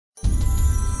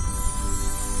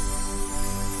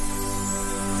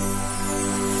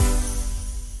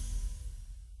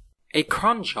A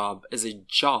cron job is a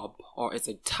job or is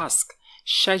a task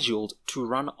scheduled to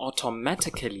run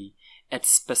automatically at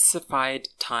specified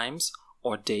times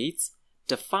or dates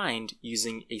defined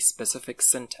using a specific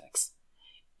syntax.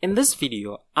 In this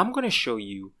video, I'm going to show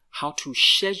you how to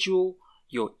schedule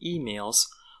your emails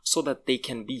so that they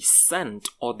can be sent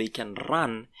or they can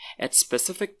run at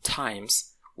specific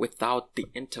times without the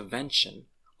intervention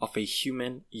of a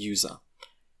human user.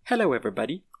 Hello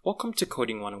everybody, welcome to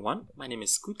Coding 101. My name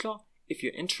is Kutlo. If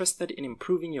you're interested in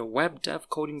improving your web dev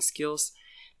coding skills,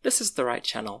 this is the right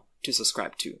channel to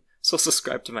subscribe to. So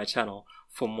subscribe to my channel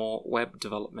for more web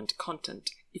development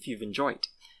content if you've enjoyed.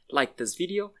 Like this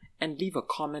video and leave a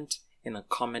comment in the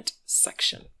comment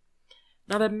section.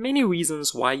 Now, there are many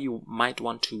reasons why you might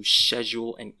want to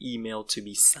schedule an email to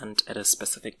be sent at a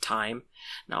specific time.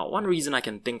 Now, one reason I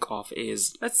can think of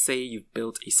is, let's say you've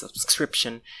built a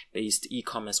subscription-based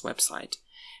e-commerce website.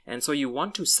 And so you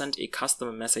want to send a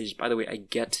customer message. By the way, I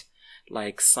get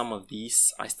like some of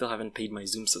these. I still haven't paid my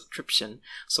Zoom subscription.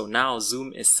 So now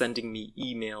Zoom is sending me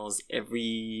emails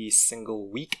every single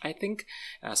week, I think.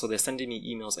 So they're sending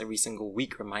me emails every single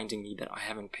week reminding me that I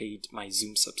haven't paid my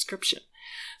Zoom subscription.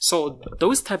 So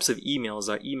those types of emails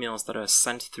are emails that are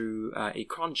sent through a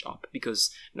cron job,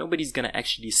 because nobody's going to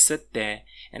actually sit there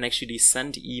and actually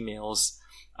send emails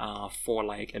for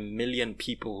like 1 million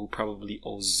people who probably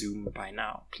owe Zoom by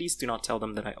now. Please do not tell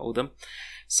them that I owe them.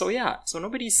 So yeah, so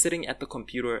nobody's sitting at the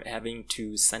computer having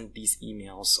to send these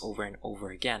emails over and over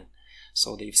again.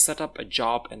 So they've set up a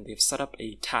job and they've set up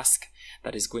a task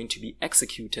that is going to be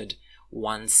executed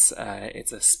once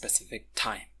it's a specific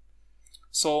time.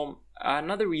 So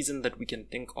another reason that we can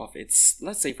think of, it's,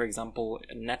 let's say for example,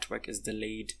 a network is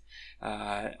delayed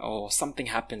or something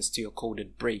happens to your code,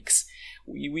 it breaks.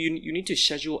 You need to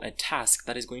schedule a task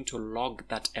that is going to log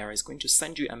that error. It's going to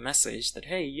send you a message that,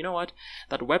 hey, you know what,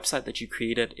 that website that you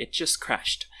created, it just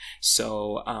crashed.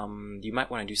 So you might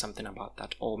want to do something about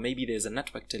that. Or maybe there's a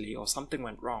network delay or something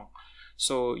went wrong.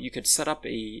 So you could set up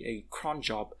a cron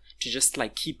job to just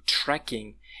like keep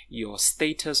tracking your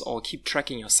status, or keep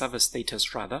tracking your server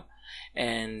status rather.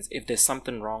 And if there's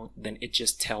something wrong, then it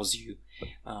just tells you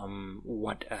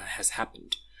what has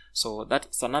happened. So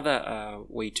that's another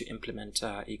way to implement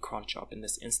a cron job in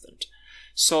this instant.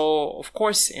 So of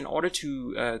course, in order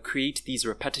to create these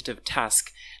repetitive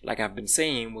tasks, like I've been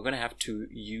saying, we're going to have to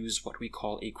use what we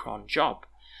call a cron job.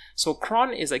 So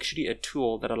cron is actually a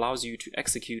tool that allows you to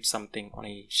execute something on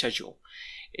a schedule.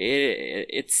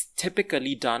 It's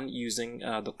typically done using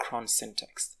the cron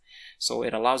syntax. So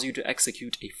it allows you to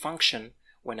execute a function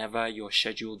whenever your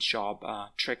scheduled job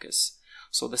triggers.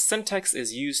 So the syntax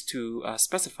is used to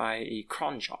specify a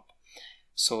cron job.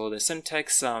 So the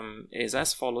syntax is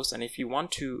as follows, and if you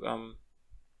want to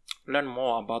learn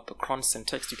more about the cron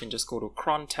syntax, you can just go to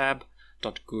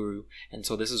crontab.guru, and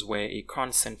so this is where a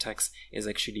cron syntax is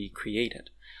actually created.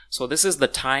 So this is the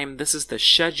time, this is the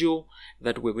schedule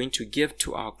that we're going to give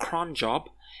to our cron job,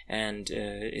 and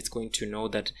it's going to know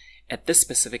that at this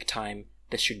specific time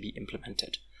this should be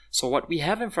implemented. So what we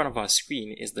have in front of our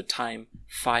screen is the time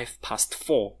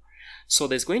 4:05. So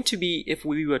there's going to be, if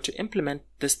we were to implement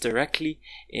this directly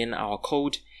in our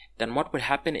code, then what would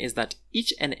happen is that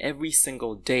each and every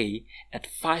single day at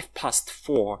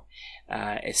 4:05,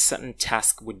 a certain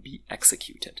task would be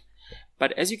executed.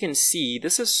 But as you can see,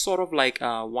 this is sort of like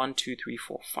 1, 2, 3,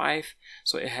 4, 5.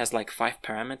 So it has like 5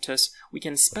 parameters. We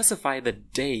can specify the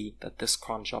day that this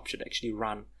cron job should actually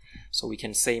run. So we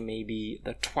can say maybe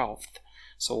the 12th.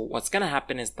 So what's going to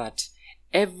happen is that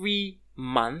every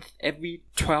month, every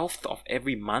 12th of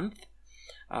every month,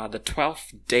 the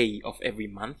 12th day of every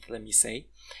month, let me say,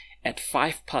 at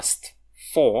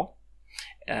 4:05,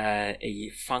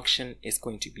 a function is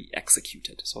going to be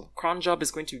executed. So the cron job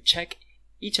is going to check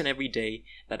each and every day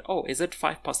that, oh, is it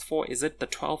 4:05? Is it the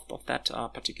 12th of that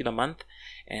particular month?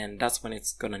 And that's when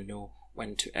it's going to know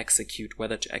when to execute,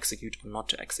 whether to execute or not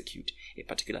to execute a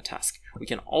particular task. We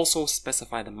can also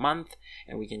specify the month,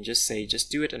 and we can just say,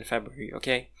 just do it in February,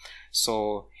 okay?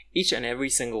 So each and every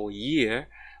single year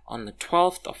on the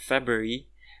 12th of February,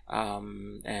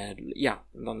 on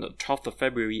the 12th of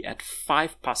February at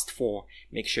 4:05,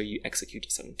 make sure you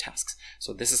execute certain tasks.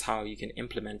 So this is how you can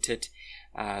implement it.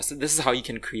 So this is how you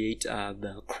can create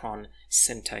the cron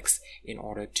syntax in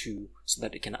order to, so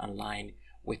that it can align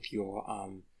with your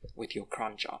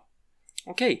cron job.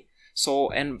 Okay,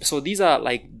 so these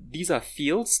are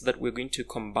fields that we're going to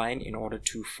combine in order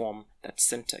to form that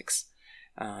syntax,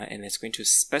 and it's going to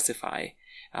specify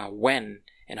when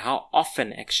and how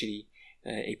often actually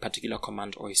a particular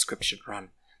command or a script should run.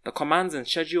 The commands and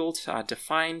schedules are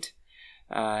defined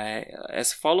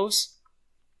as follows.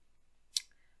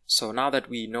 So now that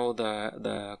we know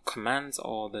the commands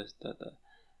or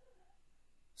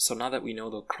so now that we know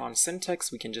the cron syntax,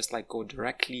 we can just like go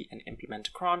directly and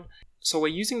implement cron. So we're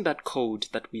using that code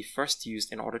that we first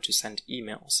used in order to send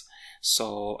emails.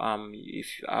 So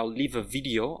if I'll leave a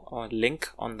video or a link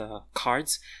on the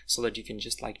cards so that you can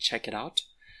just like check it out.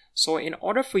 So in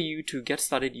order for you to get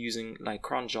started using like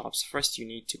cron jobs, first you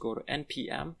need to go to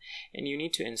npm and you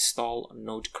need to install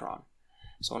Node Cron.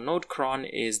 So Node Cron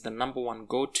is the #1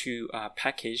 go-to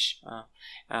package,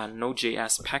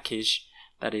 Node.js package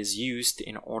that is used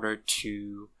in order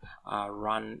to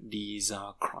run these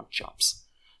cron jobs.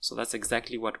 So that's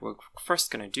exactly what we're first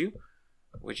going to do.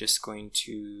 We're just going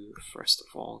to, first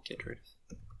of all,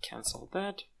 cancel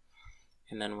that.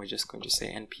 And then we're just going to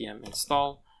say npm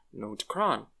install Node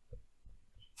Cron.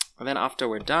 And then after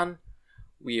we're done,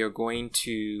 we are going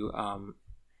to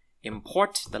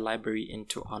import the library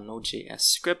into our Node.js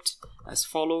script as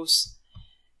follows.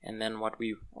 And then what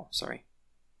we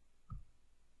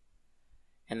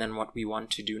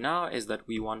want to do now is that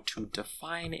we want to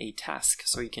define a task.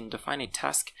 So you can define a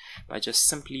task by just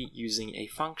simply using a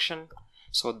function.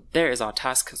 So there is our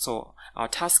task. So our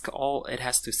task, all it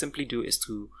has to simply do is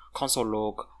to console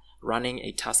log running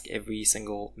a task every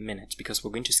single minute, because we're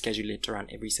going to schedule it to run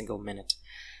every single minute.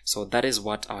 So that is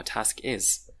what our task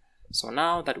is. So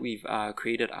now that we've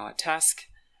created our task,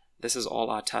 this is all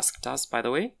our task does, by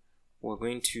the way. We're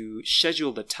going to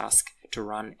schedule the task to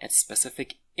run at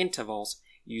specific intervals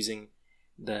using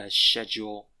the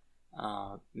schedule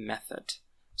method.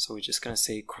 So we're just going to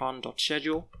say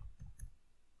cron.schedule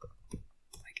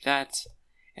like that.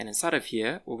 And inside of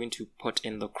here, we're going to put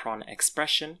in the cron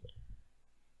expression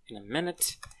in a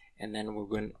minute. And then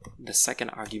the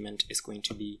second argument is going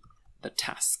to be the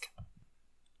task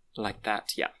like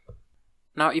that. Yeah.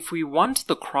 Now, if we want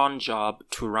the cron job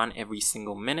to run every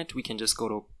single minute, we can just go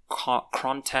to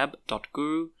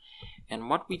crontab.guru. And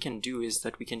what we can do is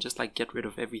that we can just like get rid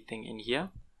of everything in here.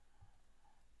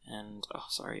 And oh,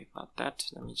 sorry about that.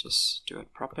 Let me just do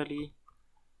it properly.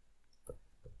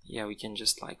 Yeah, we can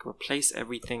just like replace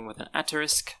everything with an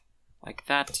asterisk like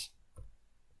that.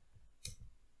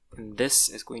 And this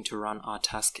is going to run our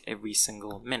task every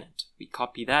single minute. We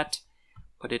copy that,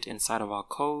 put it inside of our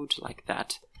code like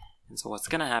that. And so what's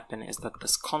going to happen is that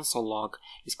this console log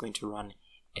is going to run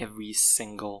every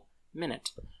single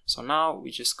minute. So now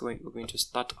we're going to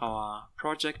start our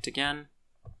project again.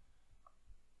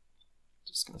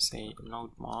 Just going to say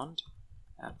nodemon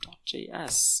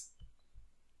app.js.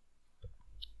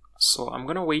 So I'm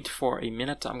going to wait for a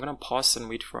minute. I'm going to pause and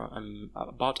wait for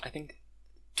about, I think,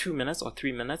 2 minutes or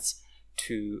 3 minutes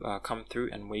to come through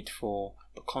and wait for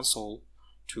the console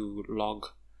to log,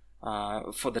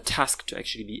 for the task to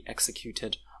actually be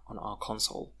executed on our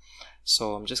console.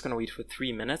 So I'm just going to wait for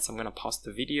 3 minutes. I'm going to pause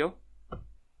the video.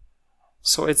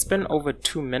 So it's been over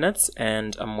 2 minutes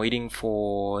and I'm waiting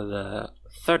for the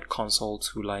third console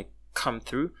to like come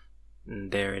through.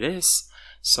 And there it is.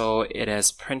 So it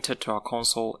has printed to our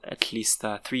console at least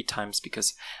 3 times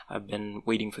because I've been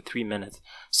waiting for 3 minutes.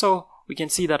 So we can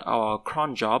see that our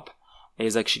cron job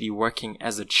is actually working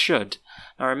as it should.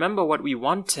 Now remember, what we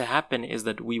want to happen is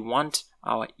that we want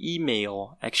our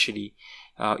email, actually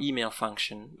our email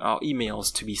function, our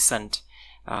emails to be sent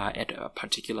at a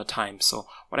particular time. So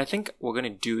what I think we're going to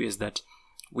do is that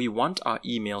we want our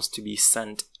emails to be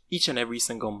sent each and every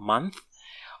single month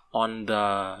on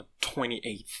the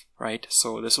 28th, right?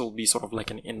 So this will be sort of like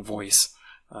an invoice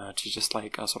to just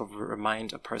like sort of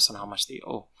remind a person how much they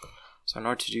owe. So in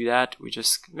order to do that,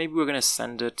 maybe we're going to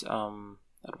send it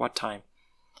at what time?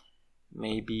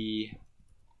 Maybe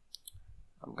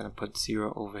I'm going to put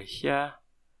 0 over here.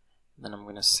 Then I'm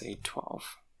going to say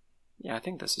 12. Yeah, I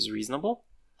think this is reasonable.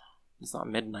 It's not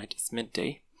midnight, it's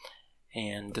midday.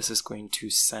 And this is going to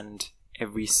send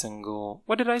every single,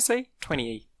 what did I say?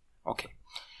 28. Okay.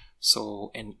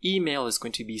 So an email is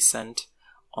going to be sent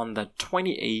on the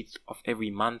 28th of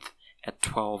every month at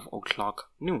 12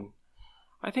 o'clock noon.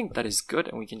 I think that is good,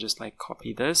 and we can just like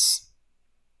copy this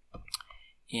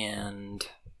and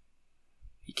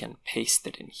we can paste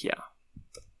it in here.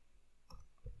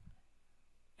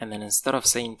 And then instead of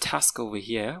saying task over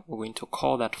here, we're going to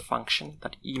call that function,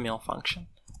 that email function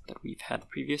that we've had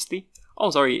previously. Oh,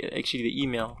 sorry, actually the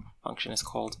email function is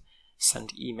called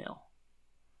send email,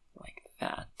 like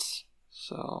that.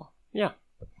 So yeah,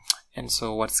 and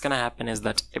so what's gonna happen is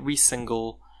that every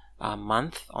single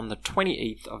month, on the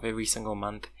 28th of every single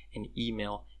month, an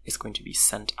email is going to be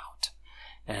sent out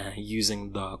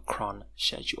using the cron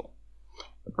schedule.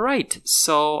 Right,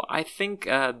 so I think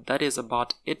that is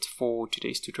about it for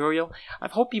today's tutorial. I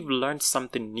hope you've learned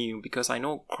something new, because I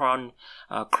know Cron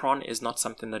is not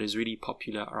something that is really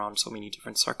popular around so many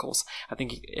different circles. I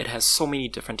think it has so many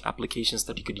different applications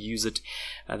that you could use it,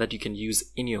 that you can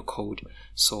use in your code.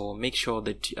 So make sure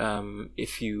that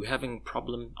if you're having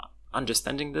problem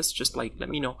understanding this, just let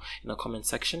me know in the comment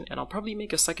section, and I'll probably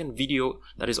make a second video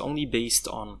that is only based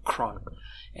on Cron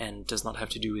and does not have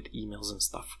to do with emails and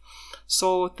stuff.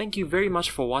 So thank you very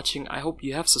much for watching. I hope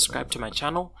you have subscribed to my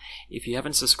channel. If you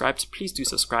haven't subscribed, please do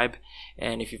subscribe,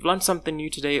 and if you've learned something new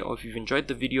today, or if you've enjoyed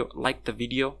the video, like the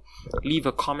video, leave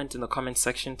a comment in the comment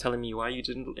section telling me why you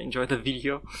didn't enjoy the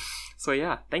video. So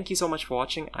yeah, thank you so much for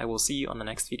watching. I will see you on the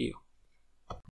next video.